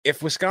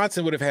If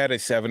Wisconsin would have had a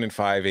 7-5,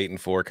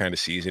 8-4 kind of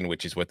season,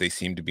 which is what they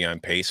seem to be on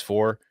pace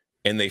for,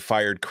 and they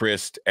fired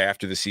Chryst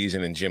after the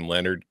season and Jim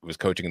Leonard was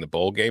coaching in the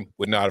bowl game,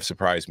 would not have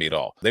surprised me at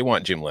all. They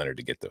want Jim Leonard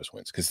to get those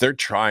wins because they're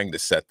trying to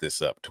set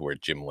this up to where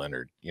Jim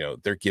Leonard,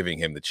 they're giving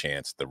him the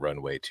chance, the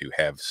runway to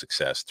have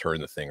success, turn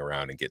the thing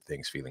around and get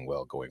things feeling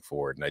well going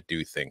forward. And I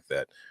do think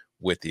that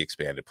with the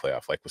expanded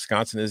playoff, like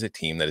Wisconsin is a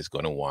team that is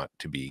going to want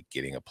to be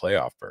getting a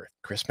playoff berth.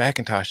 Chris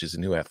McIntosh is a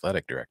new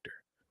athletic director.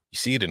 You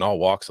see it in all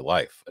walks of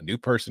life. A new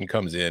person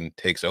comes in,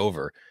 takes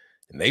over,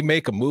 and they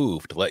make a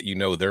move to let you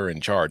know they're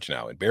in charge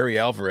now. And Barry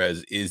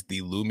Alvarez is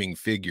the looming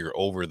figure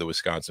over the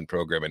Wisconsin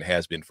program and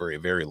has been for a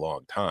very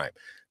long time.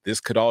 This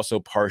could also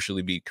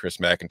partially be Chris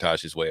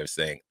McIntosh's way of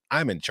saying,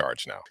 I'm in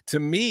charge now. To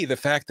me, the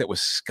fact that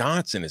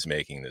Wisconsin is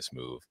making this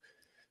move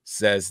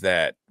says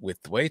that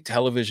with the way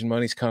television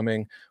money's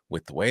coming,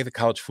 with the way the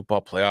college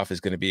football playoff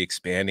is going to be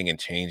expanding and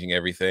changing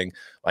everything,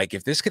 like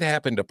if this could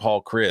happen to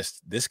Paul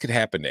Chryst, this could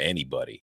happen to anybody.